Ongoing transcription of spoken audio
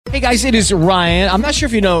Hey guys, it is Ryan. I'm not sure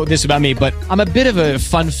if you know this about me, but I'm a bit of a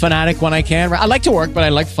fun fanatic when I can. I like to work, but I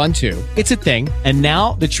like fun too. It's a thing. And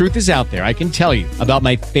now the truth is out there. I can tell you about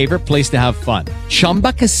my favorite place to have fun.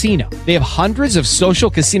 Chumba Casino. They have hundreds of social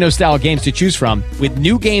casino style games to choose from with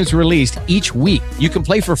new games released each week. You can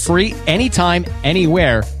play for free anytime,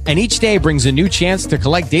 anywhere. And each day brings a new chance to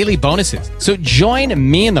collect daily bonuses. So join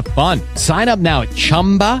me in the fun. Sign up now at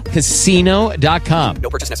ChumbaCasino.com. No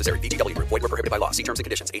purchase necessary. VGW. Void where prohibited by law. See terms and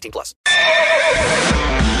conditions. 18+.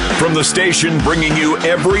 From the station bringing you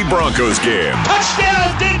every Broncos game.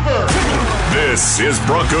 Touchdown, Denver! This is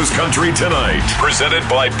Broncos Country Tonight, presented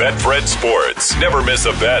by Betfred Sports. Never miss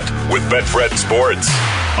a bet with Betfred Sports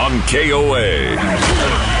on KOA.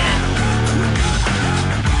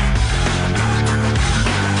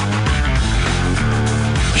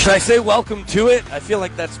 Should I say welcome to it? I feel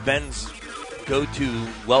like that's Ben's go-to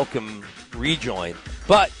welcome rejoin.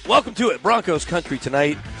 But welcome to it, Broncos Country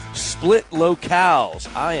Tonight. Split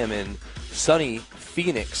locales. I am in sunny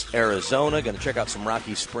Phoenix, Arizona. Going to check out some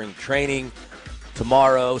Rocky spring training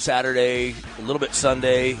tomorrow, Saturday, a little bit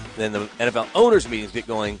Sunday. Then the NFL owners meetings get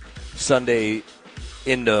going Sunday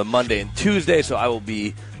into Monday and Tuesday. So I will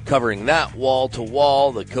be covering that wall to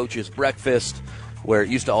wall, the coaches' breakfast, where it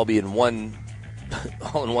used to all be in one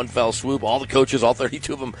fell swoop. All the coaches, all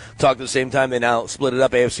 32 of them, talk at the same time. They now split it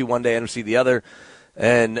up, AFC one day, NFC the other.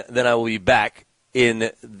 And then I will be back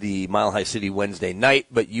in the Mile High City Wednesday night.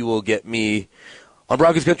 But you will get me on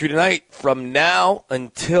Broncos Country Tonight from now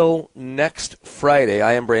until next Friday.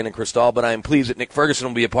 I am Brandon Cristal, but I am pleased that Nick Ferguson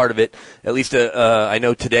will be a part of it, at least I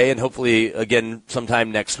know today, and hopefully again sometime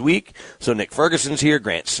next week. So Nick Ferguson's here.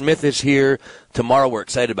 Grant Smith is here. Tomorrow we're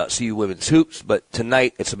excited about CU Women's Hoops, but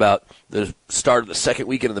tonight it's about the start of the second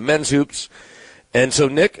weekend of the men's hoops. And so,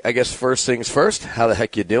 Nick, I guess first things first, how the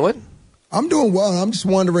heck you doing? I'm doing well. I'm just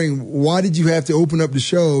wondering, why did you have to open up the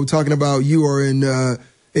show talking about you are in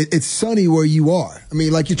it's sunny where you are? I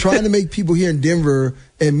mean, like you're trying to make people here in Denver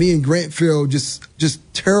and me and Grant feel just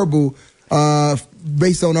terrible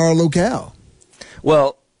based on our locale.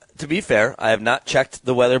 Well, to be fair, I have not checked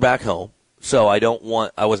the weather back home. So I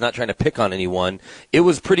was not trying to pick on anyone. It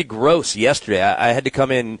was pretty gross yesterday. I had to come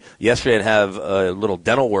in yesterday and have a little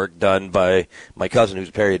dental work done by my cousin, who's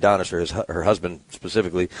a periodontist, or her husband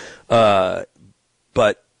specifically. But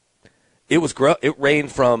it was it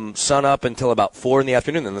rained from sun up until about 4 in the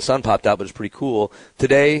afternoon. Then the sun popped out, but it's pretty cool.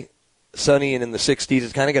 Today, sunny and in the 60s.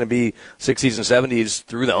 It's kind of going to be 60s and 70s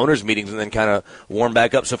through the owners' meetings and then kind of warm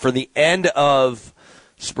back up. So for the end of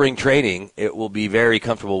spring training, it will be very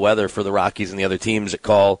comfortable weather for the Rockies and the other teams that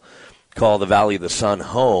call the Valley of the Sun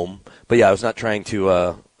home. But yeah, I was not trying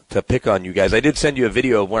to pick on you guys. I did send you a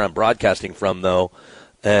video of where I'm broadcasting from, though.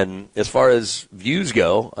 And as far as views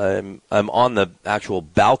go, I'm on the actual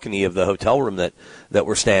balcony of the hotel room that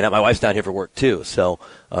we're staying at. My wife's down here for work too, so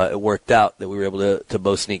it worked out that we were able to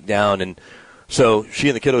both sneak down. And so she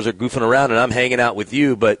and the kiddos are goofing around, and I'm hanging out with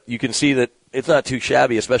you. But you can see that it's not too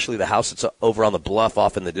shabby, especially the house that's over on the bluff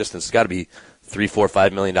off in the distance. It's got to be $3, $4,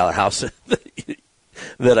 $5 million house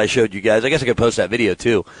that I showed you guys. I guess I could post that video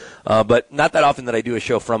too, but not that often that I do a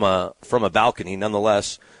show from a balcony.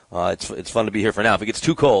 Nonetheless, it's fun to be here for now. If it gets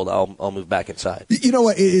too cold, I'll move back inside. You know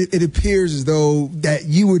what? It appears as though that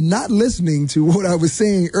you were not listening to what I was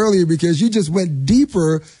saying earlier because you just went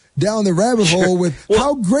deeper down the rabbit hole with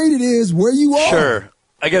how great it is where you are. Sure.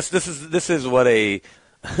 I guess this is what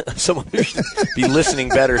someone who should be listening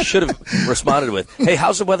better should have responded with, "Hey,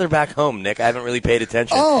 how's the weather back home, Nick? I haven't really paid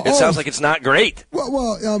attention. It sounds like it's not great."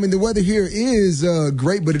 Well, I mean, the weather here is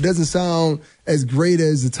great, but it doesn't sound as great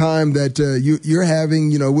as the time that you're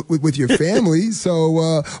having, with your family.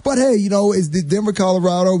 So, but hey, it's Denver,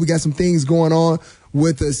 Colorado. We got some things going on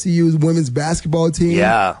with the CU's women's basketball team.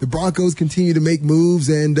 Yeah. The Broncos continue to make moves,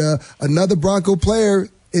 and another Bronco player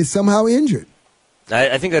is somehow injured.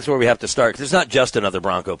 I think that's where we have to start, because it's not just another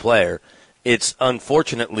Bronco player. It's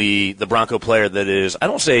unfortunately the Bronco player that is, I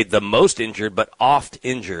don't say the most injured, but oft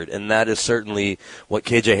injured, and that is certainly what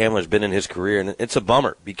KJ Hamler's been in his career, and it's a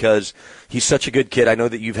bummer because he's such a good kid. I know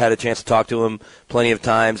that you've had a chance to talk to him plenty of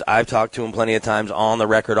times. I've talked to him plenty of times on the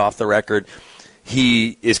record, off the record.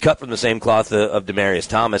 He is cut from the same cloth of Demaryius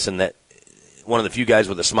Thomas, and that one of the few guys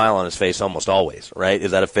with a smile on his face almost always, right?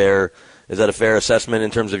 Is that a fair assessment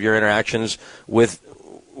in terms of your interactions with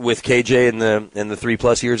KJ in the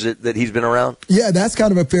 3+ years that he's been around? Yeah, that's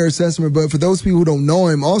kind of a fair assessment. But for those people who don't know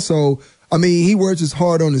him, also, I mean, he wears his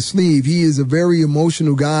heart on his sleeve. He is a very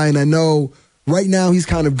emotional guy, and I know right now he's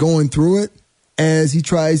kind of going through it as he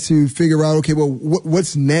tries to figure out, okay, well,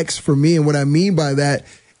 what's next for me? And what I mean by that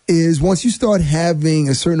is once you start having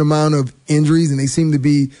a certain amount of injuries, and they seem to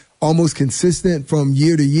be almost consistent from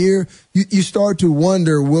year to year, you start to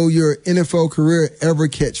wonder, will your NFL career ever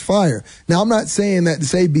catch fire? Now, I'm not saying that to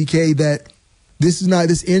say, BK, that this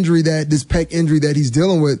pec injury that he's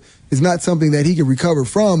dealing with is not something that he can recover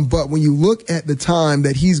from. But when you look at the time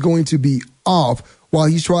that he's going to be off while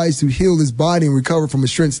he tries to heal his body and recover from a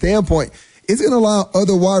strength standpoint, it's going to allow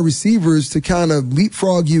other wide receivers to kind of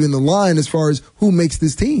leapfrog you in the line as far as who makes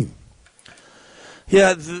this team.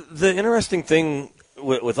 Yeah, the interesting thing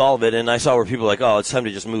with all of it, and I saw where people were like, oh, it's time to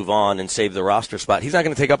just move on and save the roster spot. He's not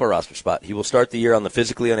going to take up a roster spot. He will start the year on the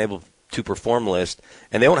physically unable to perform list,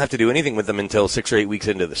 and they won't have to do anything with him until 6 or 8 weeks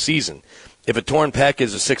into the season. If a torn pec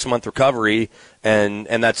is a 6-month recovery, and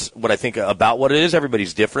that's what I think about what it is,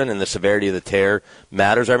 everybody's different, and the severity of the tear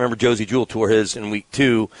matters. I remember Josie Jewell tore his in week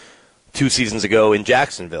 2 seasons ago in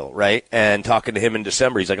Jacksonville, right? And talking to him in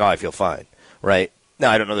December, he's like, oh, I feel fine, right? Now,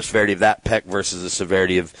 I don't know the severity of that pec versus the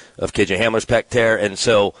severity of KJ Hamler's pec tear, and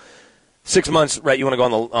so 6 months, right, you want to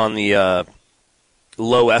go on the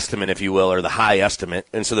low estimate, if you will, or the high estimate,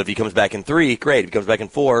 and so that if he comes back in 3, great. If he comes back in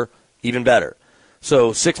 4, even better.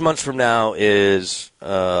 So 6 months from now is,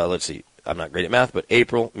 let's see, I'm not great at math, but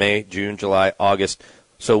April, May, June, July, August.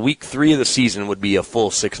 So week 3 of the season would be a full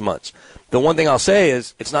 6 months. The one thing I'll say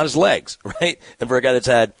is it's not his legs, right? And for a guy that's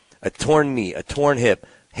had a torn knee, a torn hip,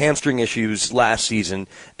 hamstring issues last season,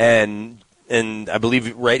 and I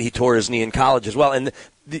believe, right, he tore his knee in college as well. And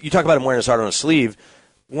you talk about him wearing his heart on his sleeve.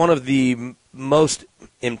 One of the most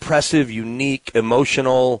impressive, unique,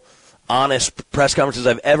 emotional, honest press conferences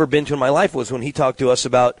I've ever been to in my life was when he talked to us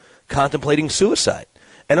about contemplating suicide.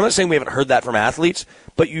 And I'm not saying we haven't heard that from athletes,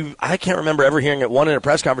 but I can't remember ever hearing it, one, in a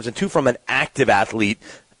press conference, and two, from an active athlete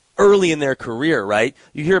early in their career, right?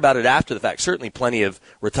 You hear about it after the fact. Certainly plenty of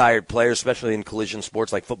retired players, especially in collision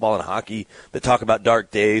sports like football and hockey, that talk about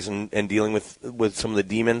dark days and dealing with some of the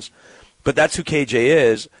demons. But that's who KJ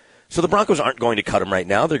is. So the Broncos aren't going to cut him right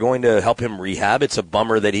now. They're going to help him rehab. It's a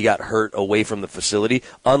bummer that he got hurt away from the facility.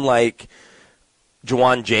 Unlike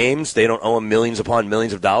Juwan James, they don't owe him millions upon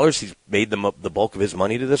millions of dollars. He's made the bulk of his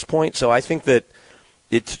money to this point. So I think that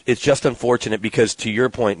it's just unfortunate because, to your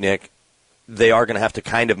point, Nick, they are going to have to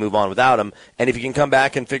kind of move on without him. And if he can come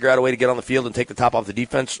back and figure out a way to get on the field and take the top off the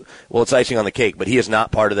defense, well, it's icing on the cake. But he is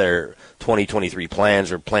not part of their 2023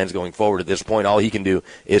 plans or plans going forward at this point. All he can do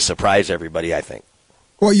is surprise everybody, I think.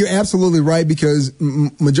 Well, you're absolutely right, because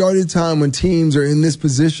majority of the time when teams are in this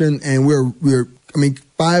position and we're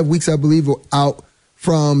 5 weeks, I believe, out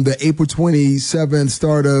from the April 27th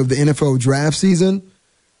start of the NFL draft season,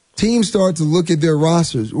 teams start to look at their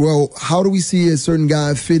rosters. Well, how do we see a certain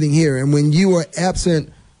guy fitting here? And when you are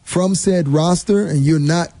absent from said roster and you're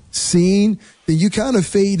not seen, then you kind of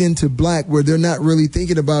fade into black, where they're not really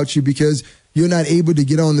thinking about you because you're not able to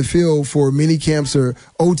get on the field for mini camps or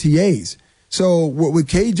OTAs. So with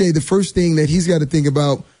KJ, the first thing that he's got to think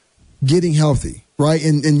about, getting healthy, right?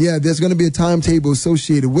 And yeah, there's going to be a timetable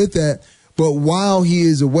associated with that. But while he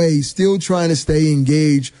is away, still trying to stay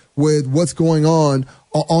engaged with what's going on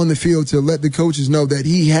the field to let the coaches know that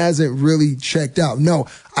he hasn't really checked out. No,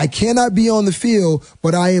 I cannot be on the field,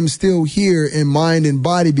 but I am still here in mind and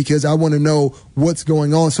body because I want to know what's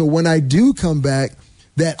going on. So when I do come back,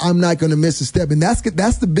 that I'm not going to miss a step. And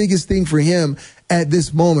that's the biggest thing for him at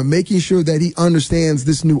this moment, making sure that he understands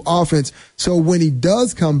this new offense. So when he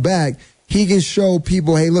does come back, he can show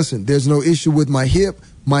people, hey, listen, there's no issue with my hip,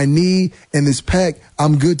 my knee, and this pec.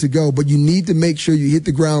 I'm good to go. But you need to make sure you hit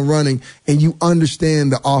the ground running and you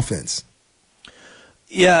understand the offense.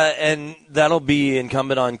 Yeah, and that'll be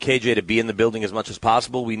incumbent on KJ to be in the building as much as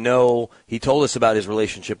possible. We know he told us about his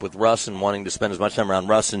relationship with Russ and wanting to spend as much time around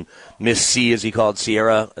Russ and Miss C, as he called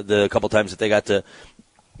Sierra, the couple times that they got to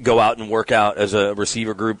go out and work out as a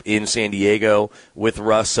receiver group in San Diego with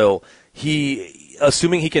Russ. So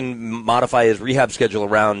assuming he can modify his rehab schedule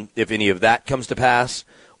around if any of that comes to pass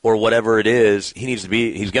or whatever it is, he's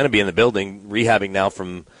going to be in the building rehabbing now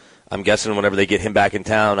from, I'm guessing, whenever they get him back in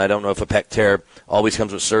town. I don't know if a pec tear always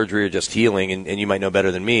comes with surgery or just healing, and you might know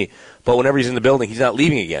better than me. But whenever he's in the building, he's not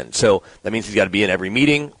leaving again. So that means he's got to be in every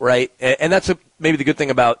meeting, right? And that's maybe the good thing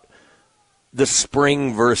about the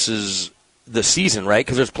spring versus the season, right?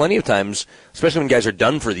 Because there's plenty of times, especially when guys are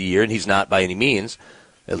done for the year, and he's not by any means,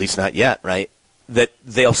 at least not yet, right, that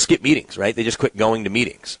they'll skip meetings, right? They just quit going to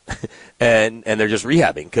meetings, and they're just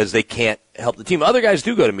rehabbing because they can't help the team. Other guys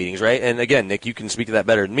do go to meetings, right? And again, Nick, you can speak to that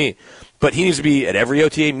better than me, but he needs to be at every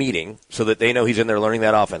OTA meeting so that they know he's in there learning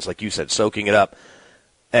that offense, like you said, soaking it up,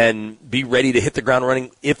 and be ready to hit the ground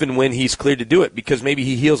running if and when he's cleared to do it, because maybe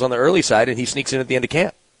he heals on the early side and he sneaks in at the end of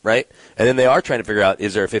camp, right? And then they are trying to figure out,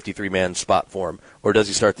 is there a 53-man spot for him, or does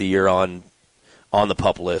he start the year on the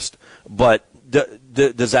PUP list? But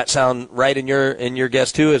Does that sound right in your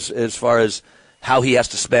guess too, as far as how he has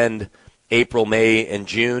to spend April, May, and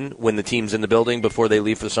June when the team's in the building before they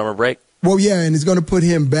leave for the summer break? Well, yeah, and it's going to put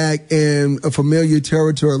him back in a familiar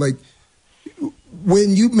territory. Like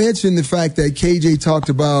when you mentioned the fact that KJ talked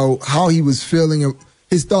about how he was feeling,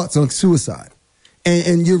 his thoughts on suicide.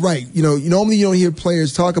 And you're right. Normally you don't hear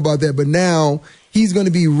players talk about that, but now he's going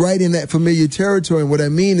to be right in that familiar territory. And what I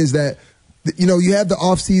mean is that, you have the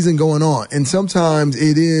off season going on, and sometimes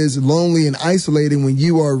it is lonely and isolating when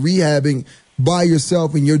you are rehabbing by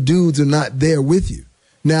yourself and your dudes are not there with you.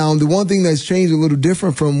 Now, the one thing that's changed a little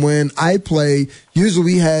different from when I play, usually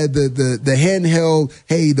we had the handheld,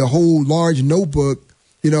 the whole large notebook,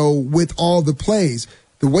 with all the plays.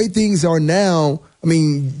 The way things are now, I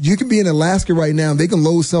mean, you can be in Alaska right now, and they can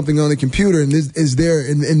load something on the computer and it's there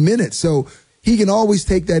in minutes. So he can always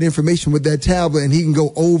take that information with that tablet and he can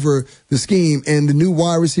go over the scheme. And the new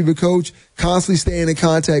wide receiver coach constantly staying in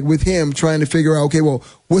contact with him, trying to figure out, okay, well,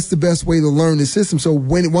 what's the best way to learn the system? So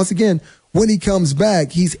when he comes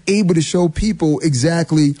back, he's able to show people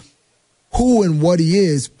exactly who and what he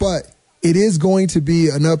is. But it is going to be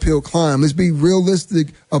an uphill climb. Let's be realistic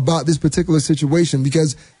about this particular situation,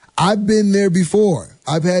 because I've been there before.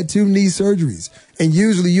 I've had 2 knee surgeries, and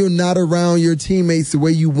usually you're not around your teammates the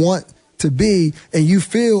way you want to be, and you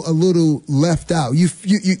feel a little left out. You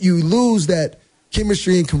lose that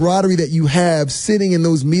chemistry and camaraderie that you have sitting in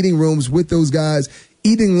those meeting rooms with those guys,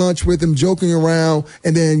 eating lunch with them, joking around,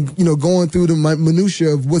 and then going through the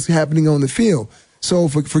minutia of what's happening on the field. So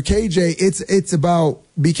for KJ, it's about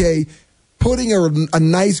BK putting a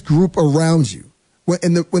nice group around you.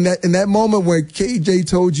 In that moment where KJ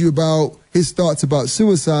told you about his thoughts about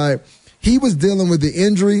suicide, he was dealing with the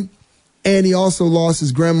injury, and he also lost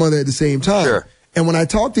his grandmother at the same time. Sure. And when I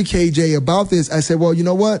talked to KJ about this, I said, well, you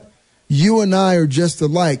know what? You and I are just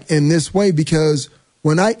alike in this way, because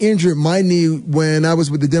when I injured my knee when I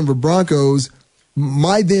was with the Denver Broncos,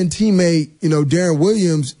 my then teammate, Darren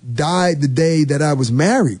Williams, died the day that I was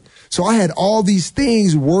married. So I had all these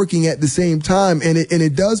things working at the same time, and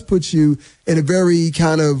it does put you in a very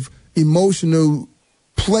kind of emotional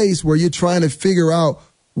place where you're trying to figure out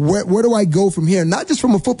where do I go from here? Not just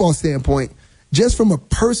from a football standpoint, just from a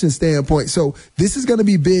person standpoint. So this is going to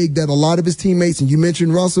be big that a lot of his teammates, and you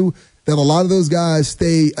mentioned Russell, that a lot of those guys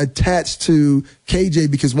stay attached to KJ,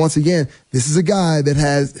 because once again, this is a guy that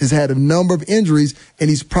has had a number of injuries, and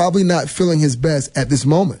he's probably not feeling his best at this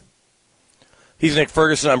moment. He's Nick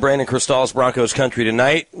Ferguson. I'm Brandon Cristal's Broncos Country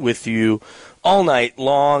tonight with you all night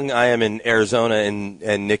long. I am in Arizona, and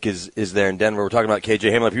Nick is there in Denver. We're talking about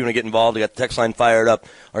KJ Hamler. If you want to get involved, we got the text line fired up.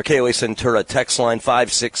 Our KOA Centura text line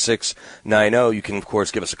 56690. You can, of course,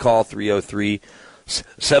 give us a call,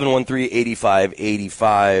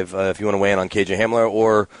 303-713-8585 if you want to weigh in on KJ Hamler,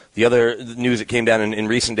 or the other news that came down in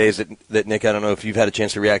recent days that Nick, I don't know if you've had a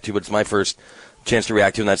chance to react to, but it's my first chance to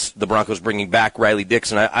react to, and that's the Broncos bringing back Riley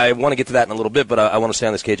Dixon. I want to get to that in a little bit, but I want to stay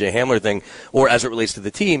on this KJ Hamler thing, or as it relates to the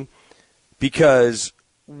team, because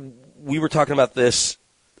we were talking about this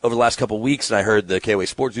over the last couple of weeks, and I heard the KOA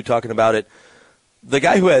Sports Zoo talking about it. The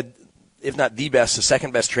guy who had, if not the best, the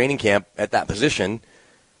second best training camp at that position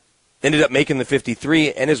ended up making the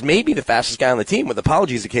 53 and is maybe the fastest guy on the team, with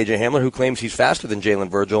apologies to KJ Hamler, who claims he's faster than Jalen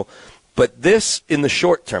Virgil. But this, in the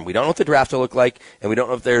short term, we don't know what the draft will look like, and we don't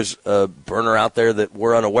know if there's a burner out there that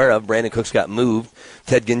we're unaware of. Brandon Cooks got moved.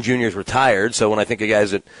 Ted Ginn Jr. is retired. So when I think of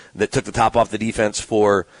guys that took the top off the defense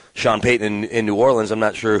for Sean Payton in New Orleans, I'm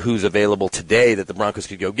not sure who's available today that the Broncos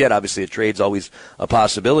could go get. Obviously, a trade's always a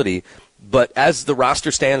possibility. But as the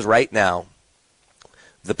roster stands right now,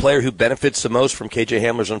 the player who benefits the most from KJ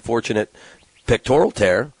Hamler's unfortunate pectoral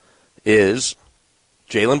tear is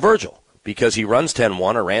Jalen Virgil, because he runs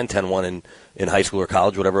 10-1 or ran 10-1 in high school or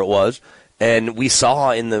college, whatever it was. And we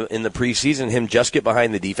saw in the preseason him just get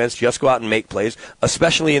behind the defense, just go out and make plays,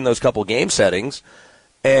 especially in those couple game settings.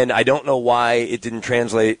 And I don't know why it didn't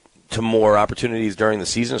translate to more opportunities during the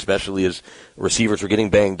season, especially as receivers were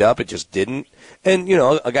getting banged up. It just didn't. And,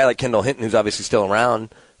 a guy like Kendall Hinton, who's obviously still around,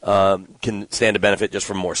 can stand to benefit just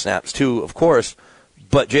from more snaps too, of course.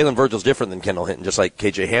 But Jalen Virgil's different than Kendall Hinton, just like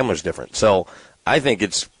KJ Hamler's different. So I think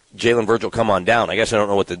it's Jalen Virgil, come on down. I guess I don't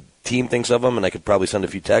know what the team thinks of him, and I could probably send a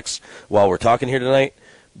few texts while we're talking here tonight.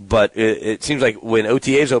 But it seems like when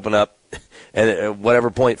OTAs open up, and at whatever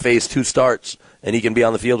point phase 2 starts, and he can be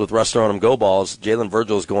on the field with Russ throwing him go balls, Jalen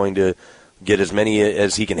Virgil is going to get as many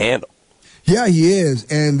as he can handle. Yeah, he is.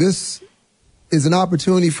 And this is an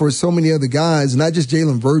opportunity for so many other guys, not just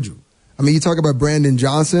Jalen Virgil. I mean, you talk about Brandon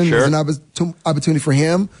Johnson. Sure. There's an opportunity for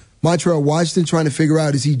him. Montreal Washington trying to figure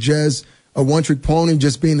out, is he just a one-trick pony,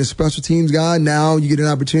 just being a special teams guy. Now you get an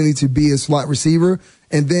opportunity to be a slot receiver.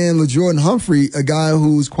 And then LaJordan Humphrey, a guy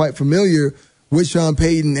who's quite familiar with Sean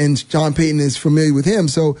Payton, and Sean Payton is familiar with him.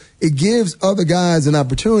 So it gives other guys an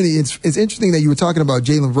opportunity. It's interesting that you were talking about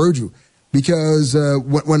Jalen Virgil, because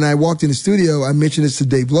when I walked in the studio, I mentioned this to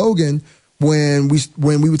Dave Logan. When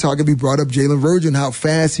we were talking, we brought up Jalen Virgil and how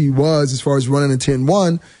fast he was as far as running a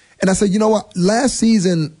 10-1. And I said, you know what? Last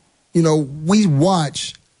season, we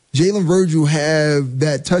watched Jalen Virgil have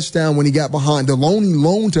that touchdown when he got behind, the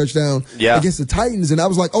lone touchdown against the Titans. And I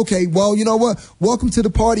was like, okay, well, you know what? Welcome to the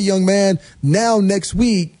party, young man. Now next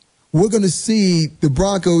week, we're going to see the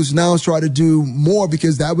Broncos now try to do more,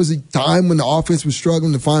 because that was a time when the offense was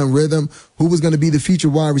struggling to find rhythm, who was going to be the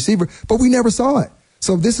featured wide receiver. But we never saw it.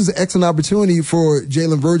 So this is an excellent opportunity for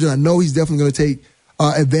Jalen Virgil. I know he's definitely going to take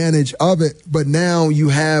advantage of it. But now you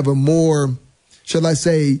have a more, shall I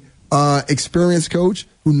say, experienced coach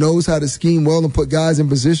who knows how to scheme well and put guys in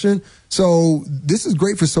position. So this is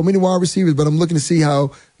great for so many wide receivers, but I'm looking to see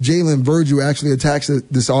how Jalen Virgil actually attacks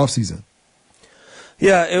this offseason.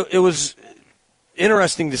 Yeah, it was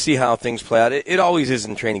interesting to see how things play out. It always is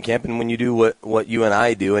in training camp, and when you do what you and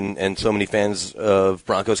I do, and so many fans of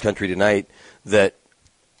Broncos country tonight that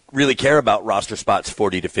really care about roster spots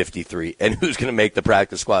 40 to 53 and who's going to make the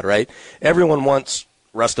practice squad, right? Everyone wants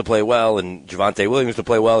Russ to play well and Javonte Williams to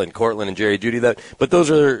play well and Cortland and Jerry Jeudy. But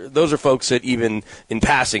those are folks that even in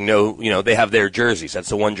passing know, they have their jerseys. That's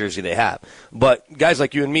the one jersey they have. But guys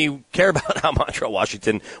like you and me care about how Montrell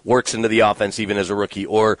Washington works into the offense even as a rookie,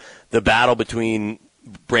 or the battle between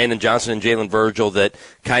Brandon Johnson and Jalen Virgil that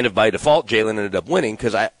kind of by default Jalen ended up winning,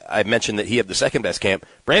 because I mentioned that he had the second best camp.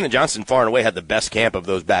 Brandon Johnson far and away had the best camp of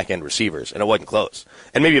those back-end receivers, and it wasn't close.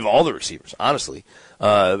 And maybe of all the receivers, honestly.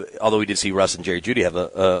 Although we did see Russ and Jerry Jeudy have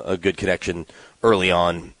a good connection early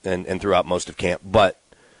on and throughout most of camp. But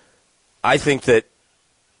I think that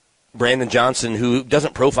Brandon Johnson, who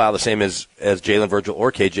doesn't profile the same as Jalen Virgil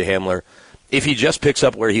or KJ Hamler, if he just picks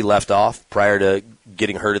up where he left off prior to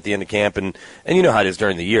getting hurt at the end of camp, and you know how it is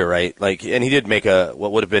during the year, right? And he did make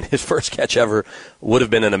what would have been his first catch ever, would have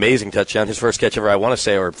been an amazing touchdown. His first catch ever, I want to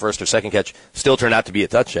say, or first or second catch, still turned out to be a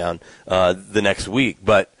touchdown the next week.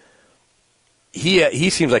 But he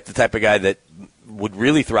seems like the type of guy that would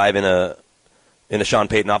really thrive in a Sean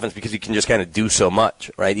Payton offense, because he can just kind of do so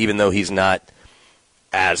much, right? Even though he's not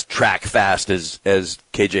as track fast as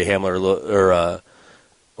KJ Hamler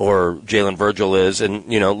or Jalen Virgil is, and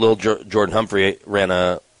little Jordan Humphrey ran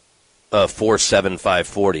a 4.75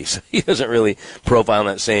 40, so he doesn't really profile in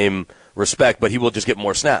that same respect, but he will just get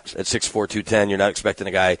more snaps at 6'4", 210. You're not expecting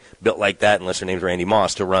a guy built like that, unless your name's Randy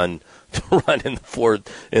Moss, to run in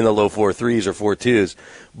the low 4.3s or 4.2s.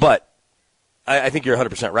 But I think you're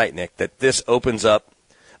 100% right, Nick, that this opens up.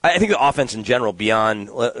 I think the offense in general beyond,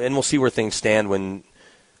 and we'll see where things stand when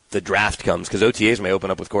the draft comes, because OTAs may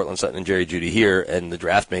open up with Cortland Sutton and Jerry Jeudy here, and the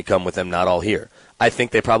draft may come with them not all here. I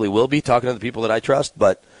think they probably will be, talking to the people that I trust,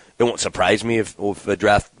 but it won't surprise me if a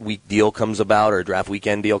draft week deal comes about or a draft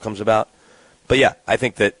weekend deal comes about. But yeah, I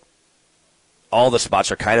think that all the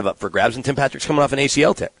spots are kind of up for grabs, and Tim Patrick's coming off an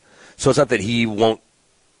ACL tear. So it's not that he won't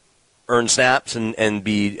earn snaps and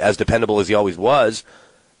be as dependable as he always was.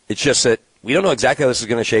 It's just that we don't know exactly how this is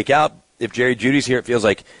going to shake out. If Jerry Jeudy's here, it feels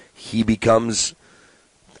like he becomes,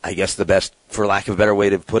 I guess, the best, for lack of a better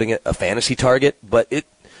way of putting it, a fantasy target. But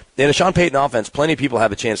in a Sean Payton offense, plenty of people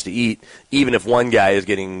have a chance to eat, even if one guy is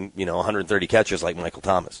getting 130 catches like Michael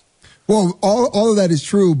Thomas. Well, all of that is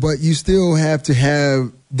true, but you still have to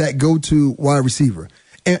have that go-to wide receiver.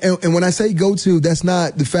 And when I say go-to, that's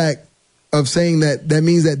not the fact of saying that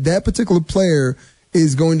means that particular player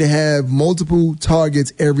is going to have multiple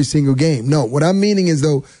targets every single game. No, what I'm meaning is,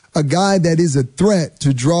 though, a guy that is a threat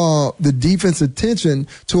to draw the defense attention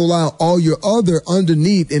to allow all your other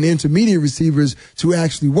underneath and intermediate receivers to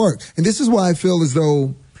actually work. And this is why I feel as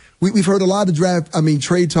though we've heard a lot of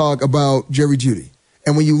trade talk about Jerry Jeudy.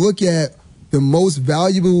 And when you look at the most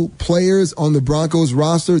valuable players on the Broncos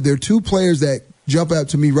roster, there are two players that jump out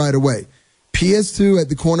to me right away. PS2 at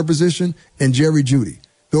the corner position and Jerry Jeudy.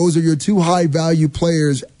 Those are your two high-value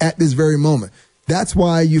players at this very moment. That's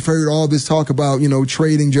why you've heard all this talk about,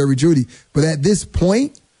 trading Jerry Jeudy. But at this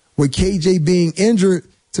point, with KJ being injured,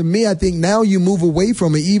 to me, I think now you move away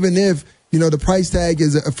from it, even if, the price tag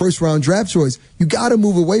is a first-round draft choice. You got to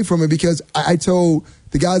move away from it, because I told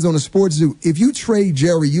the guys on the Sports Zoo, if you trade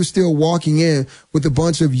Jerry, you're still walking in with a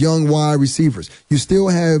bunch of young wide receivers. You still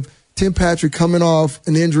have Tim Patrick coming off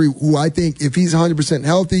an injury, who I think if he's 100%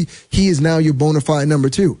 healthy, he is now your bona fide number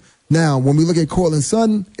 2. Now, when we look at Cortland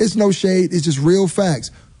Sutton, it's no shade. It's just real facts.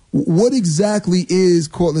 What exactly is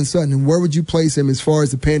Cortland Sutton, and where would you place him as far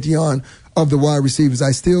as the pantheon of the wide receivers,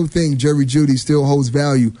 I still think Jerry Jeudy still holds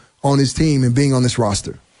value on his team and being on this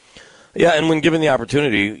roster. Yeah, and when given the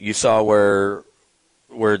opportunity, you saw where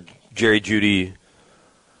Jerry Jeudy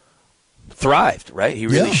thrived, right? He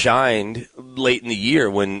really shined late in the year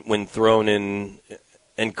when thrown in,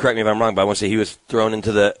 and correct me if I'm wrong, but I want to say he was thrown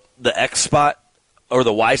into the X spot, or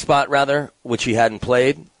the Y spot, rather, which he hadn't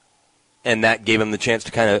played, and that gave him the chance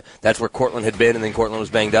to kind of – that's where Cortland had been, and then Cortland was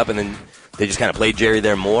banged up, and then they just kind of played Jerry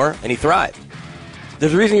there more, and he thrived.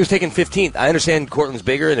 There's a reason he was taken 15th. I understand Cortland's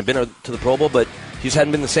bigger and had been to the Pro Bowl, but he just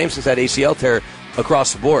hadn't been the same since that ACL tear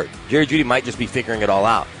across the board. Jerry Jeudy might just be figuring it all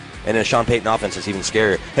out. And in a Sean Payton offense, it's even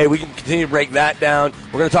scarier. Hey, we can continue to break that down.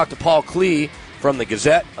 We're going to talk to Paul Klee from the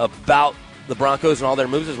Gazette about the Broncos and all their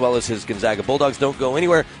moves, as well as his Gonzaga Bulldogs. Don't go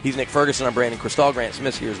anywhere. He's Nick Ferguson. I'm Brandon Cristal. Grant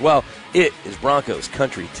Smith's here as well. It is Broncos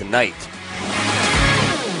country tonight.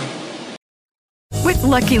 With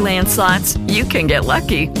Lucky Land Slots, you can get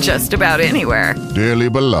lucky just about anywhere. Dearly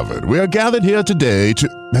beloved, we are gathered here today to...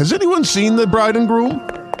 Has anyone seen the bride and groom?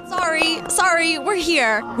 Sorry, we're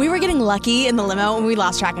here. We were getting lucky in the limo and we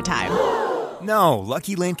lost track of time. No,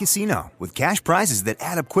 Lucky Land Casino, with cash prizes that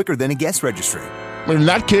add up quicker than a guest registry. In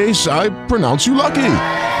that case, I pronounce you lucky.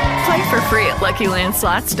 Play for free at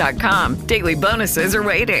LuckyLandSlots.com. Daily bonuses are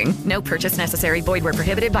waiting. No purchase necessary. Void where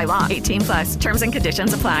prohibited by law. 18+. Terms and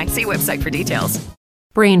conditions apply. See website for details.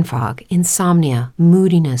 Brain fog, insomnia,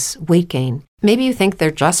 moodiness, weight gain. Maybe you think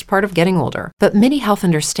they're just part of getting older, but MIDI Health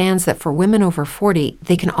understands that for women over 40,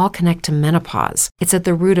 they can all connect to menopause. It's at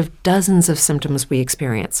the root of dozens of symptoms we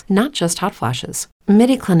experience, not just hot flashes.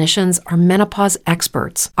 MIDI clinicians are menopause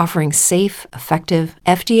experts, offering safe, effective,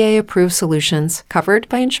 FDA-approved solutions covered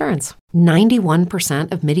by insurance.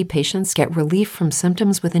 91% of MIDI patients get relief from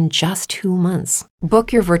symptoms within just 2 months.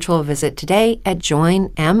 Book your virtual visit today at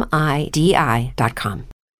joinmidi.com.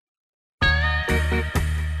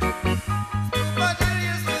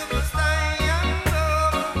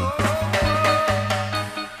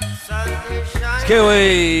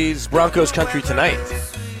 KOA's Broncos Country Tonight.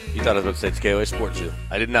 You thought I was about to say it's KOA Sports Zoo.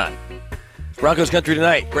 I did not. Broncos Country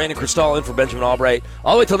Tonight. Brandon Cristal in for Benjamin Albright.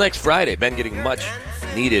 All the way till next Friday. Ben getting much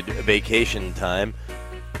needed vacation time.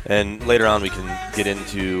 And later on we can get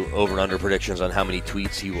into over and under predictions on how many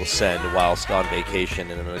tweets he will send whilst on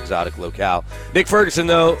vacation in an exotic locale. Nick Ferguson,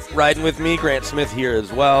 though, riding with me. Grant Smith here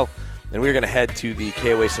as well. And we're going to head to the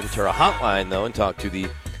KOA Centura hotline, though, and talk to the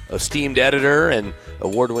esteemed editor and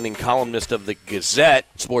award-winning columnist of the Gazette,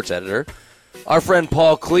 sports editor, our friend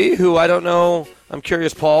Paul Klee, who I don't know, I'm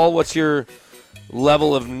curious, Paul, what's your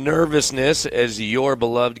level of nervousness as your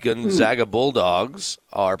beloved Gonzaga Bulldogs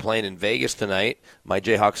are playing in Vegas tonight? My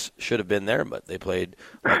Jayhawks should have been there, but they played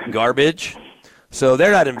like garbage. So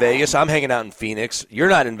they're not in Vegas. I'm hanging out in Phoenix. You're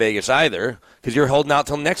not in Vegas either because you're holding out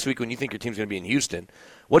till next week when you think your team's going to be in Houston.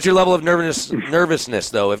 What's your level of nervousness,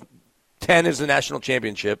 though? If 10 is the national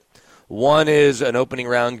championship, 1 is an opening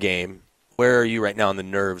round game, where are you right now on the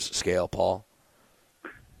nerves scale, Paul?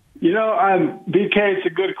 You know, BK, it's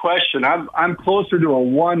a good question. I'm closer to a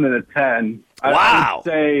 1 than a 10. Wow.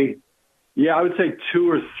 I would say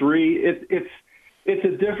 2 or 3. It's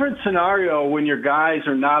a different scenario when your guys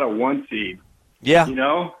are not a 1 seed. Yeah. You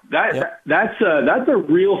know, that's a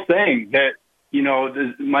real thing that, you know,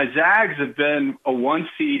 my Zags have been a 1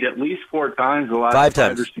 seed at least 4 times the last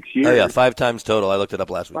 5 or 6 years. Oh, yeah, 5 times total. I looked it up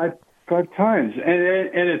last week. Five times.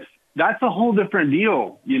 And that's a whole different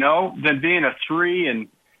deal, you know, than being a 3 and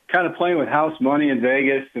kind of playing with house money in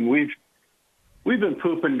Vegas. And we've been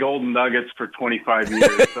pooping golden nuggets for 25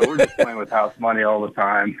 years, so we're just playing with house money all the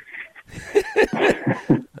time.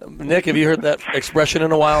 Nick, have you heard that expression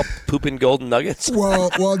in a while, pooping golden nuggets? Well,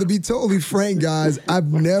 to be totally frank, guys,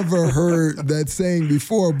 I've never heard that saying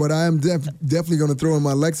before, but I am definitely going to throw in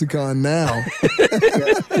my lexicon now.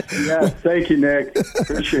 Yeah, thank you, Nick.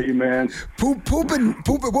 Appreciate you, man. Pooping,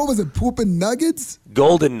 what was it, pooping nuggets?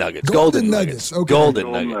 Golden nuggets. Golden nuggets. Okay.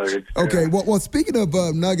 Golden nuggets. Okay, well, speaking of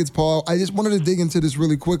nuggets, Paul, I just wanted to dig into this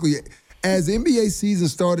really quickly. As NBA season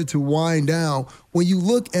started to wind down, when you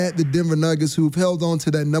look at the Denver Nuggets, who've held on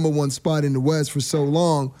to that number 1 spot in the West for so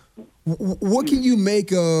long, what can you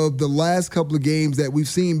make of the last couple of games that we've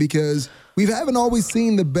seen? Because we haven't always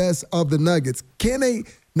seen the best of the Nuggets. Can they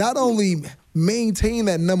not only maintain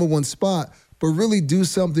that number 1 spot, but really do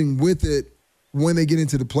something with it when they get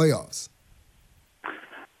into the playoffs?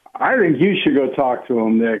 I think you should go talk to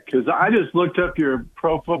them, Nick, because I just looked up your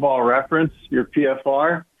Pro Football Reference, your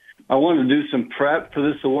PFR. I wanted to do some prep for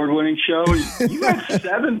this award-winning show. You had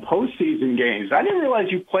 7 postseason games. I didn't realize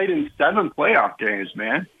you played in 7 playoff games,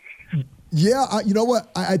 man. Yeah, you know what?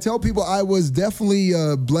 I tell people I was definitely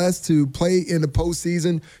blessed to play in the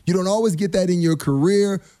postseason. You don't always get that in your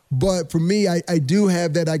career, But for me, I do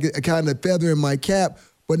have that a kind of feather in my cap.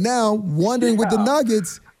 But now, wondering with the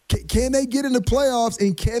Nuggets, can they get in the playoffs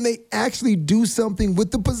and can they actually do something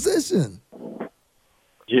with the position?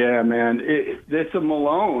 Yeah, man. It's a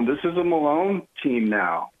Malone. This is a Malone team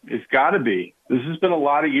now. It's got to be. This has been a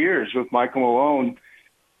lot of years with Michael Malone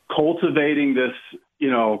cultivating this,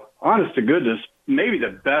 honest to goodness, maybe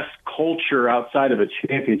the best culture outside of a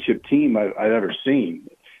championship team I've ever seen.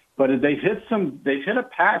 But they've hit a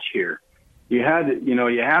patch here. You had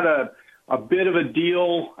a bit of a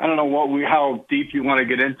deal. I don't know how deep you want to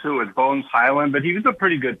get into with Bones Highland, but he was a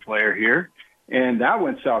pretty good player here, and that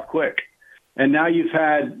went south quick. And now you've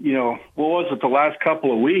had, what was it, the last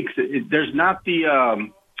couple of weeks? There's not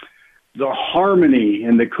the harmony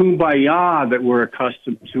and the kumbaya that we're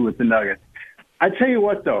accustomed to with the Nuggets. I tell you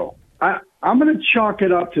what, though, I'm going to chalk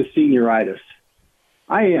it up to senioritis.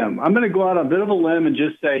 I am. I'm going to go out on a bit of a limb and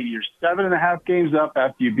just say you're 7.5 games up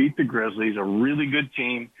after you beat the Grizzlies, a really good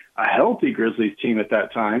team, a healthy Grizzlies team at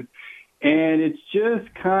that time. And it's just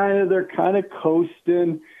they're kind of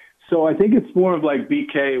coasting. So I think it's more of like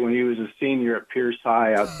BK when he was a senior at Pierce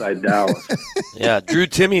High outside Dallas. Yeah, Drew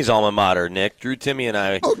Timmy's alma mater, Nick. Drew Timmy and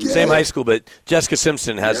I, same high school, but Jessica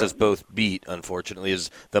Simpson has us both beat, unfortunately, is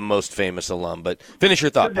the most famous alum. But finish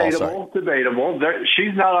your thought, Paul. Sorry. Debatable.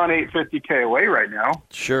 She's not on 850 KOA right now.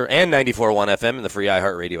 Sure, and 94.1 FM in the free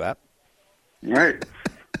iHeartRadio app. Right.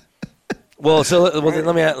 Well, so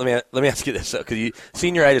let me ask you this, because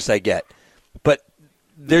senioritis I get, but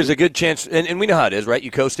there's a good chance, and we know how it is, right?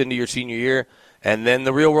 You coast into your senior year, and then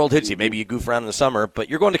the real world hits you. Maybe you goof around in the summer,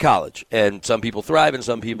 but you're going to college, and some people thrive and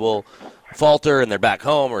some people falter, and they're back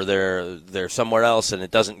home or they're somewhere else, and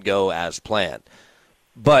it doesn't go as planned.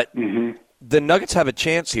 But the Nuggets have a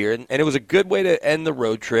chance here, and it was a good way to end the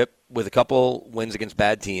road trip with a couple wins against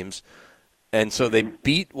bad teams, and so they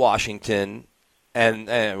beat Washington, and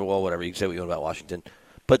whatever, you can say what you want about Washington,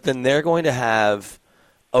 but then they're going to have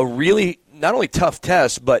a really not only tough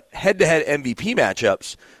test, but head-to-head MVP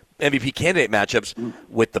candidate matchups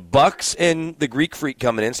with the Bucks and the Greek Freak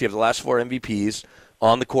coming in. So you have the last 4 MVPs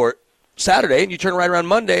on the court Saturday, and you turn right around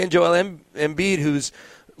Monday, and Joel Embiid, who's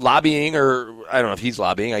lobbying, or I don't know if he's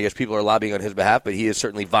lobbying. I guess people are lobbying on his behalf, but he is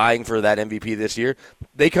certainly vying for that MVP this year.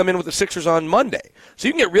 They come in with the Sixers on Monday. So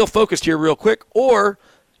you can get real focused here real quick, or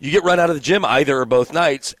you get run out of the gym either or both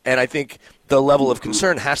nights, and I think the level of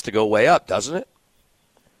concern has to go way up, doesn't it?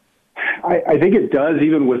 I think it does,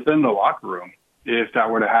 even within the locker room, if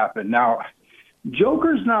that were to happen. Now,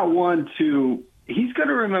 Joker's not one to – he's going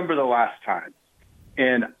to remember the last time.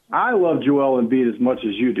 And I love Joel Embiid as much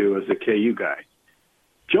as you do as a KU guy.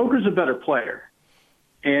 Joker's a better player.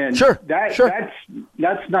 And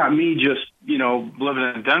that's not me just,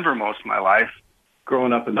 living in Denver most of my life,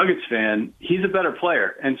 growing up a Nuggets fan. He's a better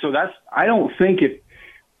player. And so I don't think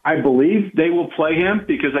I believe they will play him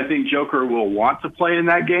because I think Joker will want to play in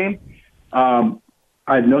that game.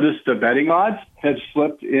 I've noticed the betting odds have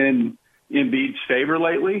slipped in Embiid's favor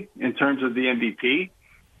lately in terms of the MVP.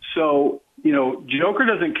 So, Joker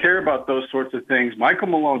doesn't care about those sorts of things. Michael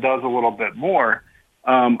Malone does a little bit more.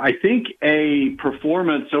 I think a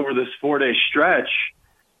performance over this 4-day stretch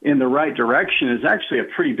in the right direction is actually a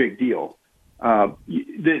pretty big deal.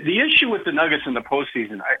 The issue with the Nuggets in the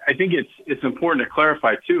postseason, I think it's important to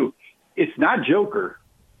clarify too. It's not Joker.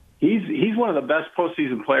 He's one of the best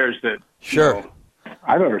postseason players that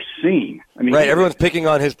I've ever seen. I mean, right? Everyone's picking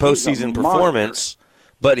on his postseason performance,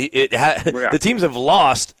 but the teams have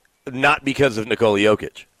lost not because of Nikola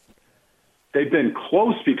Jokic. They've been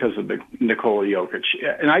close because of Nikola Jokic,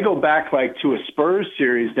 and I go back to a Spurs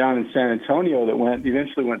series down in San Antonio that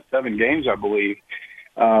eventually went 7 games, I believe.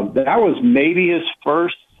 That was maybe his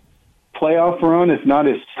first playoff run, if not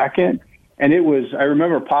his second. And I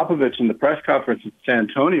remember Popovich in the press conference in San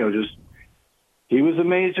Antonio, he was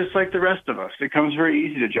amazed just like the rest of us. It comes very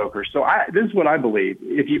easy to Joker. So this is what I believe.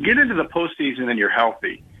 If you get into the postseason and you're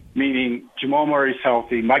healthy, meaning Jamal Murray's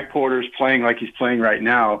healthy, Mike Porter's playing like he's playing right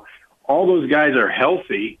now, all those guys are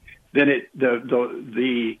healthy, then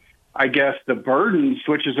I guess the burden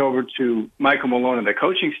switches over to Michael Malone and the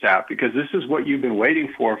coaching staff, because this is what you've been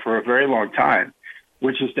waiting for a very long time,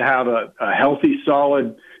 which is to have a healthy,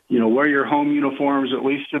 solid, wear your home uniforms at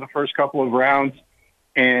least for the first couple of rounds,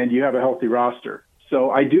 and you have a healthy roster.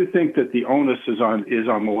 So I do think that the onus is on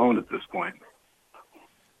Malone at this point.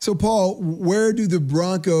 So, Paul, where do the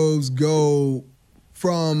Broncos go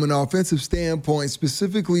from an offensive standpoint,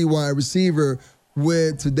 specifically wide receiver,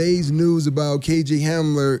 with today's news about KJ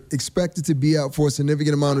Hamler expected to be out for a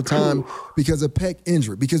significant amount of time because of pec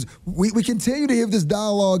injury? Because we continue to have this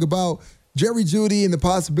dialogue about Jerry Jeudy and the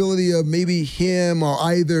possibility of maybe him or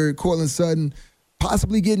either Cortland Sutton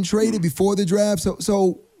possibly getting traded before the draft.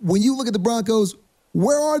 So when you look at the Broncos,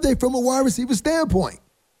 where are they from a wide receiver standpoint?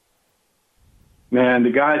 Man,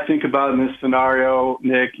 the guy I think about in this scenario,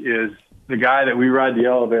 Nick, is the guy that we ride the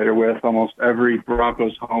elevator with almost every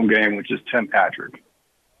Broncos home game, which is Tim Patrick.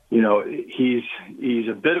 You know, he's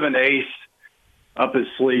a bit of an ace up his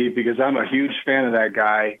sleeve because I'm a huge fan of that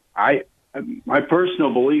guy. My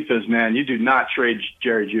personal belief is, man, you do not trade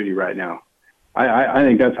Jerry Jeudy right now. I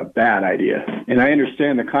think that's a bad idea. And I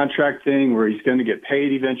understand the contract thing where he's going to get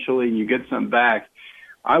paid eventually and you get something back.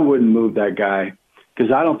 I wouldn't move that guy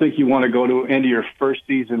because I don't think you want to go to into your first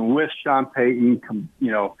season with Sean Payton,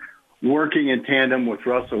 you know, working in tandem with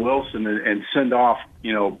Russell Wilson and send off,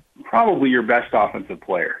 you know, probably your best offensive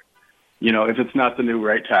player, you know, if it's not the new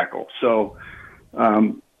right tackle. So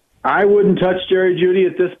I wouldn't touch Jerry Jeudy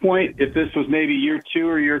at this point if this was maybe year 2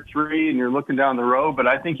 or year 3 and you're looking down the road. But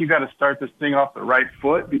I think you got to start this thing off the right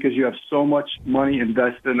foot because you have so much money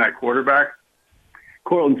invested in that quarterback.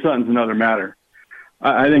 Cortland Sutton's another matter.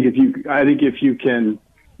 I think if you can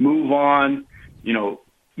move on, you know,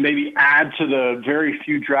 maybe add to the very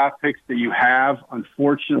few draft picks that you have.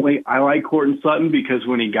 Unfortunately, I like Cortland Sutton because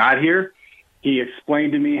when he got here, he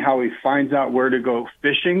explained to me how he finds out where to go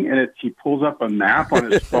fishing, and he pulls up a map on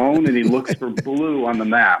his phone and he looks for blue on the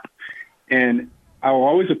map. And I will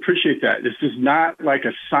always appreciate that. This is not like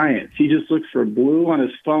a science. He just looks for blue on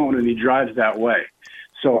his phone and he drives that way.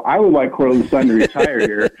 So I would like Cortland Sutton to retire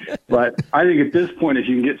here, but I think at this point, if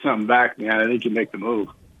you can get something back, man, I think you make the move.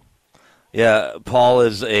 Yeah, Paul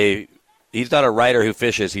is he's not a writer who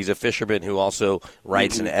fishes. He's a fisherman who also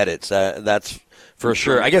writes and edits. That's for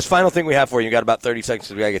sure. I guess final thing we have for you, you got about 30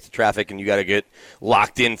 seconds. We got to get to traffic, and you got to get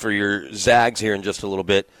locked in for your Zags here in just a little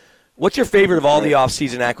bit. What's your favorite of all the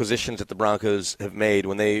offseason acquisitions that the Broncos have made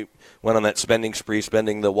when they went on that spending spree,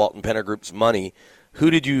 spending the Walton Penner Group's money? Who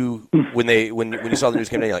did you, when you saw the news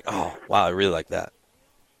came down, you're like, oh, wow, I really like that?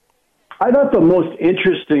 I thought the most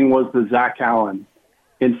interesting was the Zach Allen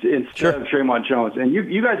instead of Draymond Jones. And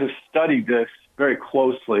you guys have studied this very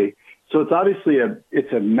closely. So it's obviously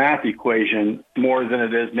it's a math equation more than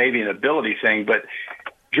it is maybe an ability thing. But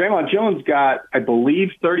Draymond Jones got, I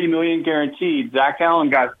believe, $30 million guaranteed. Zach Allen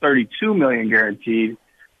got $32 million guaranteed.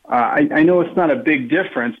 I know it's not a big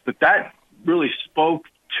difference, but that really spoke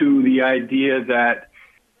to the idea that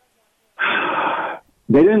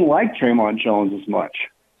they didn't like Draymond Jones as much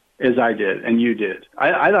as I did and you did.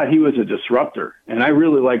 I thought he was a disruptor, and I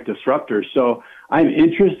really like disruptors. So I'm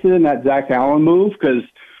interested in that Zach Allen move because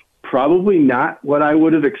probably not what I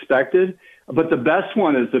would have expected. But the best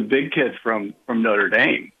one is the big kid from Notre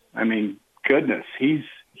Dame. I mean, goodness, he's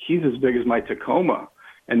as big as my Tacoma,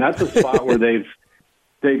 and that's a spot where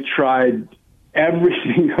they've tried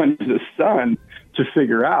everything under the sun to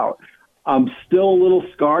figure out. I'm still a little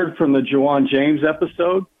scarred from the Juwan James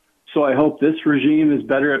episode, so I hope this regime is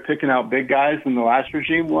better at picking out big guys than the last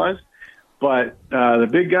regime was. But the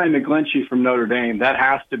big guy McGlinchey from Notre Dame, that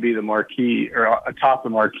has to be the marquee or atop the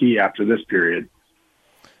marquee after this period.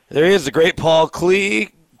 There he is, the great Paul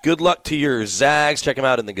Klee. Good luck to your Zags. Check him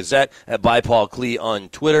out in the Gazette at @ByPaulKlee on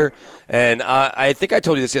Twitter. And I think I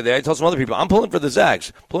told you this the other day. I told some other people, I'm pulling for the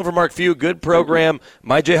Zags. Pulling for Mark Few. Good program.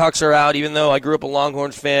 My Jayhawks are out, even though I grew up a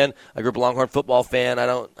Longhorns fan. I grew up a Longhorn football fan. I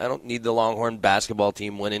don't need the Longhorn basketball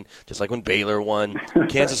team winning, just like when Baylor won.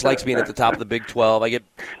 Kansas likes being at the top of the Big 12. I get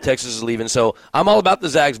Texas is leaving. So I'm all about the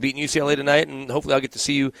Zags beating UCLA tonight, and hopefully I'll get to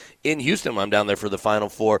see you in Houston when I'm down there for the Final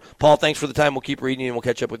Four. Paul, thanks for the time. We'll keep reading you, and we'll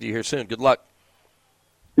catch up with you here soon. Good luck.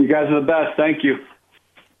 You guys are the best. Thank you.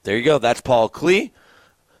 There you go. That's Paul Klee.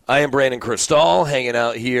 I am Brandon Cristal, hanging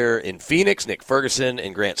out here in Phoenix. Nick Ferguson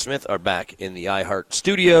and Grant Smith are back in the iHeart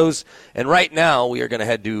studios. And right now, we are going to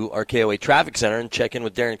head to our KOA Traffic Center and check in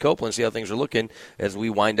with Darren Copeland and see how things are looking as we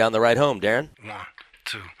wind down the ride home. Darren? 1,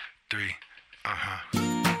 2, 3,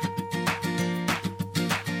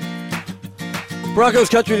 Broncos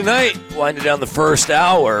country tonight, winding down the first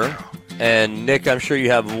hour. And, Nick, I'm sure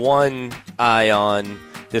you have one eye on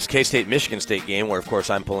this K-State-Michigan State game, where, of course,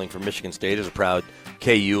 I'm pulling for Michigan State as a proud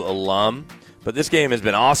KU alum. But this game has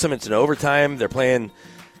been awesome. It's an overtime. They're playing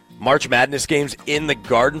March Madness games in the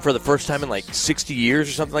Garden for the first time in like 60 years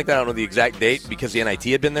or something like that. I don't know the exact date because the NIT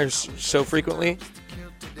had been there so frequently.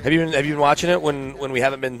 Have you been watching it when we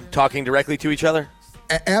haven't been talking directly to each other?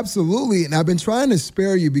 Absolutely, and I've been trying to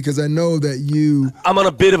spare you because I know that I'm on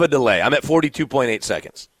a bit of a delay. I'm at 42.8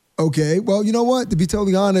 seconds. Okay, well, you know what? To be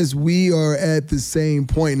totally honest, we are at the same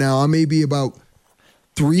point now. I may be about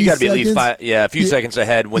 3 seconds. You got to be at least a few seconds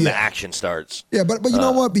ahead when the action starts. Yeah, but you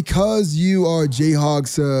know what? Because you are a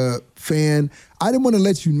Jayhawks fan, I didn't want to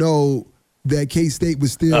let you know that K-State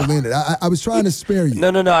was still in it. I was trying to spare you. No.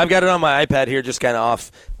 I've got it on my iPad here, just kind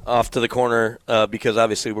of off to the corner because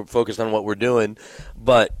obviously we're focused on what we're doing.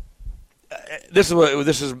 But this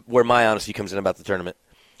is where my honesty comes in about the tournament.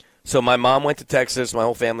 So my mom went to Texas. My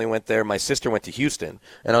whole family went there. My sister went to Houston.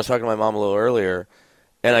 And I was talking to my mom a little earlier,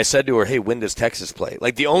 and I said to her, hey, when does Texas play?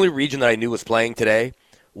 Like, the only region that I knew was playing today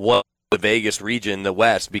was the Vegas region, the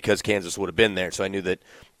West, because Kansas would have been there. So I knew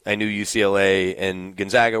UCLA and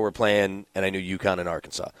Gonzaga were playing, and I knew UConn and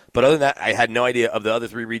Arkansas. But other than that, I had no idea of the other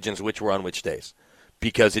three regions which were on which days,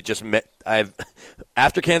 because it just met.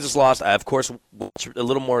 After Kansas lost, I of course watched a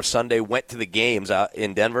little more Sunday. Went to the games out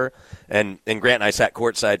in Denver, and Grant and I sat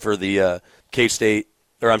courtside for the K-State,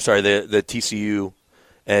 the TCU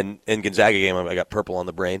and Gonzaga game. I got purple on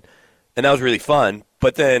the brain, and that was really fun.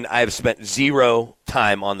 But then I've spent zero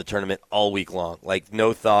time on the tournament all week long. Like,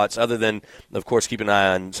 no thoughts other than, of course, keep an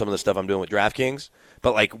eye on some of the stuff I'm doing with DraftKings.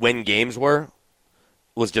 But, like, when games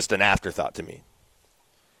was just an afterthought to me.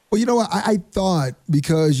 Well, you know what? I thought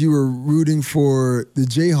because you were rooting for the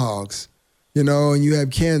Jayhawks, and you have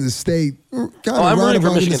Kansas State. I'm rooting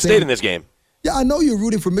for Michigan State in this game. Yeah, I know you're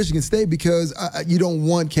rooting for Michigan State because you don't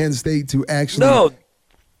want Kansas State to actually. No.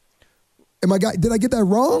 Did I get that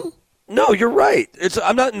wrong? No, you're right.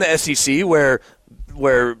 I'm not in the SEC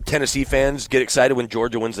where Tennessee fans get excited when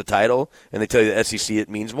Georgia wins the title and they tell you the SEC it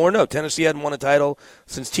means more. No, Tennessee hadn't won a title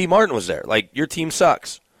since T. Martin was there. Like, your team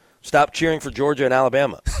sucks. Stop cheering for Georgia and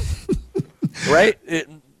Alabama. Right?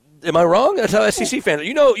 Am I wrong? That's how SEC fans are.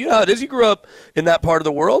 You know how it is. You grew up in that part of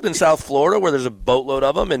the world, in South Florida, where there's a boatload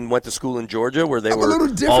of them, and went to school in Georgia where they were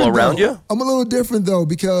all around you. I'm a little different, though,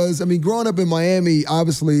 because, growing up in Miami,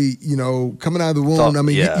 obviously, coming out of the womb,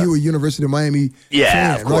 you were a University of Miami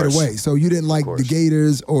fan right away. So you didn't like the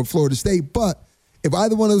Gators or Florida State. But if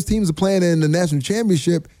either one of those teams are playing in the national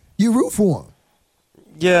championship, you root for them.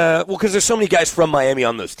 Yeah, well, because there's so many guys from Miami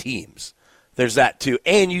on those teams. There's that, too.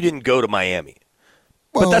 And you didn't go to Miami.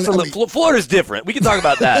 But Florida's different. We can talk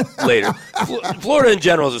about that later. Florida in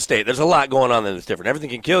general is a state. There's a lot going on that's different. Everything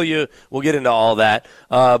can kill you. We'll get into all that.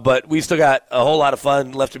 But we still got a whole lot of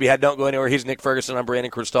fun left to be had. Don't go anywhere. He's Nick Ferguson. I'm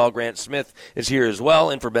Brandon Cristal. Grant Smith is here as well.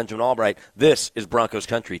 And for Benjamin Albright, this is Broncos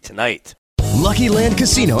Country tonight. Lucky Land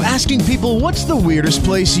Casino, asking people, what's the weirdest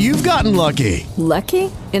place you've gotten lucky?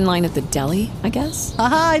 Lucky? In line at the deli, I guess?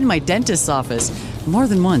 Aha, in my dentist's office. More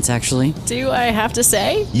than once, actually. Do I have to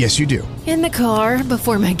say? Yes, you do. In the car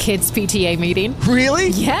before my kids' PTA meeting. Really?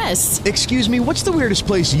 Yes. Excuse me, what's the weirdest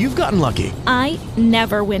place you've gotten lucky? I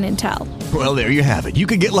never win and tell. Well, there you have it. You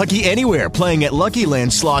can get lucky anywhere, playing at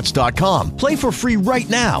LuckyLandSlots.com. Play for free right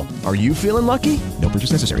now. Are you feeling lucky? No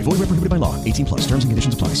purchase necessary. Void where prohibited by law. 18+. Terms and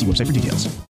conditions apply. See website for details.